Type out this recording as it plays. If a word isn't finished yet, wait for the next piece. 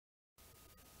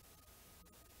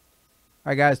All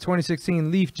right, guys,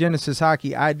 2016 Leaf Genesis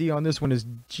Hockey ID on this one is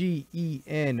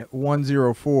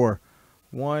GEN104.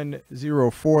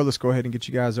 104. Let's go ahead and get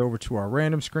you guys over to our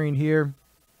random screen here.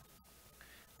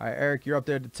 All right, Eric, you're up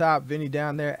there at the top. Vinny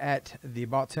down there at the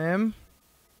bottom.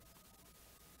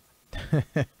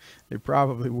 They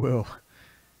probably will. All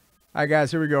right, guys,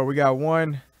 here we go. We got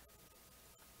 1,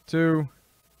 2,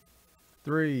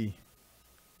 3,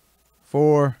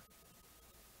 4,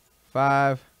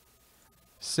 5,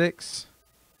 6,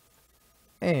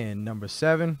 and number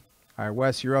 7. All right,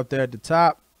 Wes, you're up there at the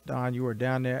top. Don, you are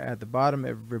down there at the bottom.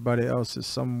 Everybody else is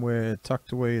somewhere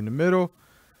tucked away in the middle.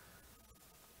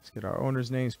 Let's get our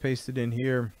owners' names pasted in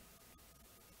here.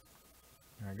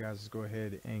 All right, guys, let's go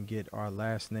ahead and get our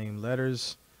last name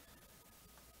letters.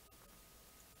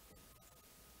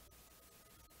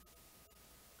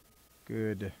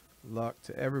 Good luck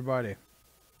to everybody.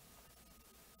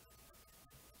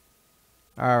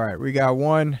 All right, we got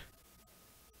 1,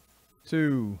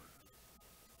 2,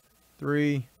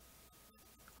 3,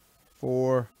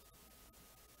 4,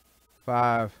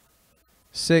 5,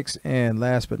 6, and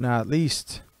last but not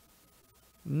least,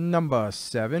 number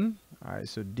 7. All right,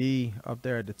 so D up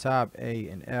there at the top, A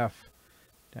and F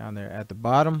down there at the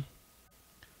bottom.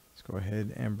 Let's go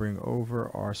ahead and bring over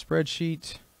our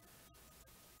spreadsheet.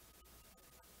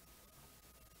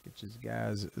 Get you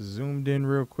guys zoomed in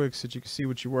real quick so that you can see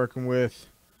what you're working with.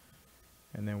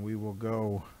 And then we will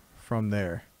go from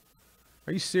there.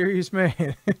 Are you serious,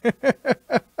 man?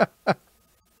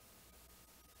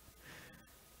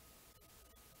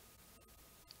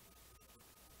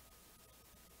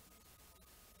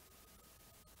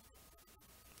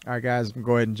 All right, guys, I'm going to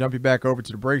go ahead and jump you back over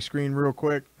to the break screen real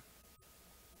quick.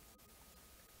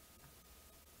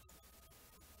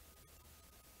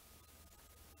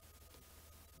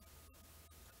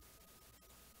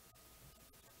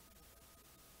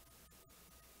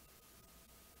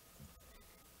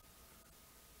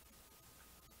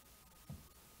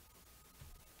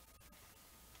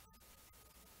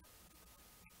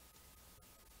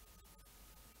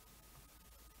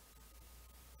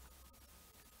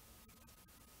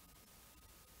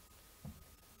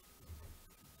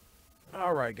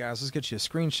 All right, guys, let's get you a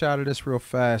screenshot of this real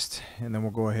fast, and then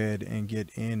we'll go ahead and get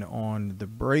in on the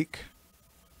break.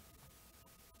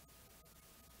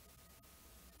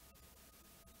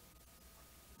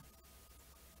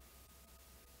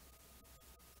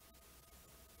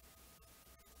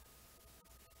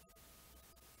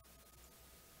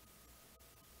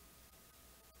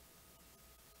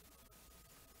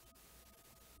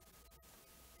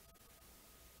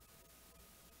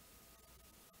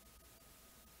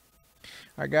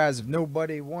 All right, guys, if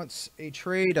nobody wants a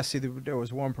trade, I see that there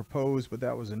was one proposed, but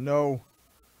that was a no.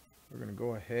 We're going to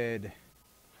go ahead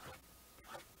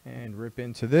and rip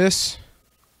into this.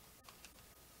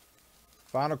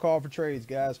 Final call for trades,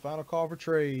 guys. Final call for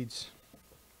trades.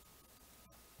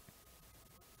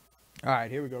 All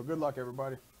right, here we go. Good luck,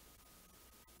 everybody.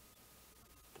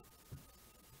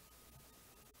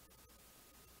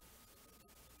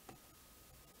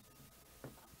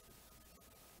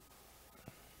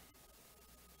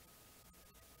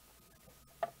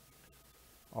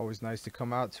 Always nice to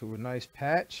come out to a nice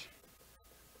patch.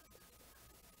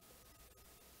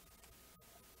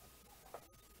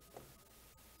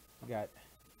 We got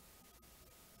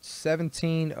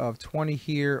 17 of 20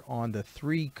 here on the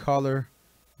 3-color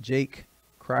Jake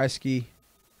Kreisky.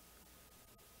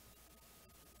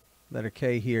 Letter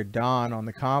K here. Don on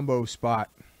the combo spot.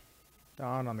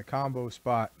 Don on the combo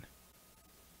spot.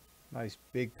 Nice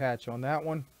big patch on that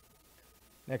one.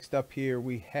 Next up here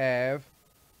we have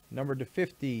number to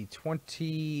 50,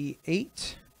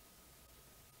 28.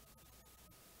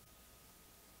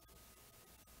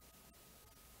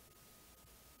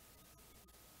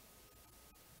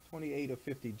 of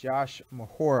 50, Josh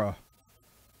Mahora.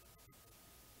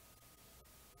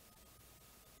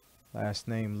 Last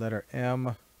name, letter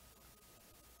M.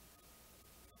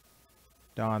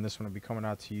 Don, this one will be coming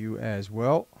out to you as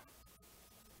well.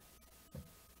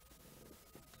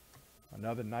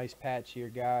 Another nice patch here,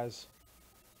 guys.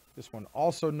 This one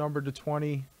also numbered to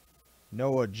 20,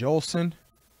 Noah Jolson.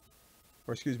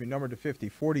 Or excuse me, numbered to 50,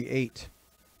 48.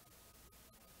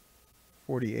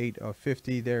 48 of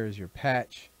 50. There is your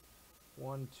patch.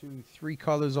 1, 2, 3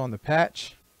 colors on the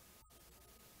patch.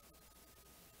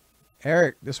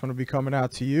 Eric, this one will be coming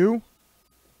out to you.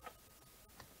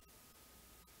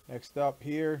 Next up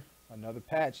here, another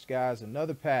patch, guys.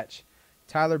 Another patch.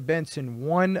 Tyler Benson,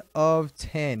 1 of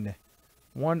 10.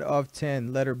 1 of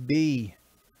 10. Letter B.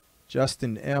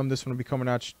 Justin M. This one will be coming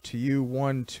out to you.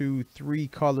 1, 2, 3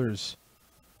 colors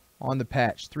on the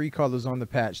patch. 3 colors on the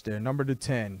patch there. Number to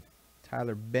 10.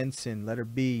 Tyler Benson, letter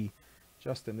B.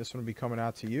 Justin, this one will be coming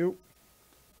out to you.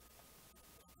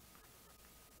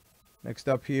 Next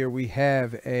up here, we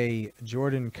have a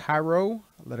Jordan Cairo,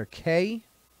 letter K.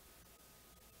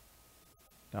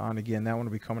 Don, again, that one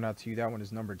will be coming out to you. That one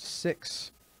is numbered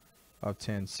 6 of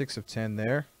 10. 6 of 10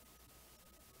 there.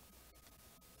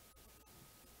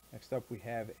 Next up, we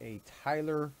have a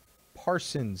Tyler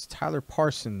Parsons. Tyler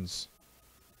Parsons,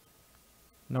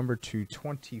 number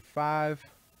 225.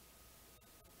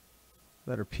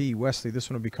 Letter P. Wesley, this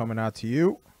one will be coming out to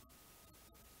you.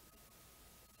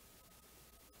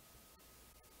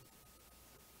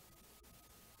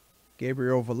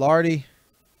 Gabriel Velarde.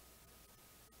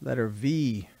 Letter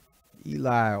V.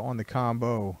 Eli on the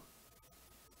combo.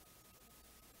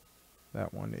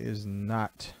 That one is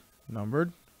not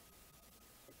numbered.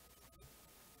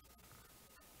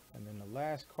 And then the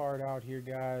last card out here,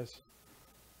 guys.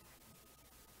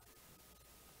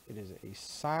 It is a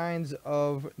Signs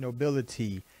of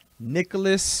Nobility.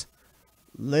 Nicholas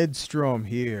Lidstrom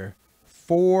here.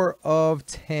 4 of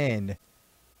 10.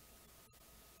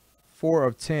 4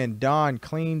 of 10. Don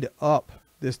cleaned up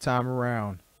this time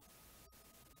around.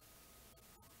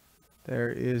 There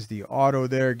is the auto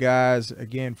there, guys.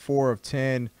 Again, 4 of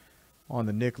 10 on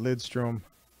the Nick Lidstrom.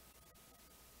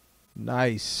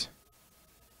 Nice.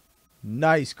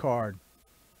 Nice card.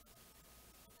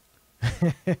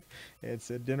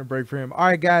 It's a dinner break for him. All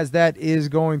right, guys, that is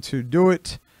going to do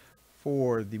it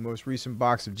for the most recent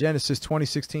box of Genesis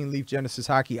 2016 Leaf Genesis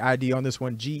Hockey. ID on this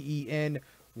one,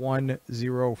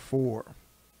 GEN104.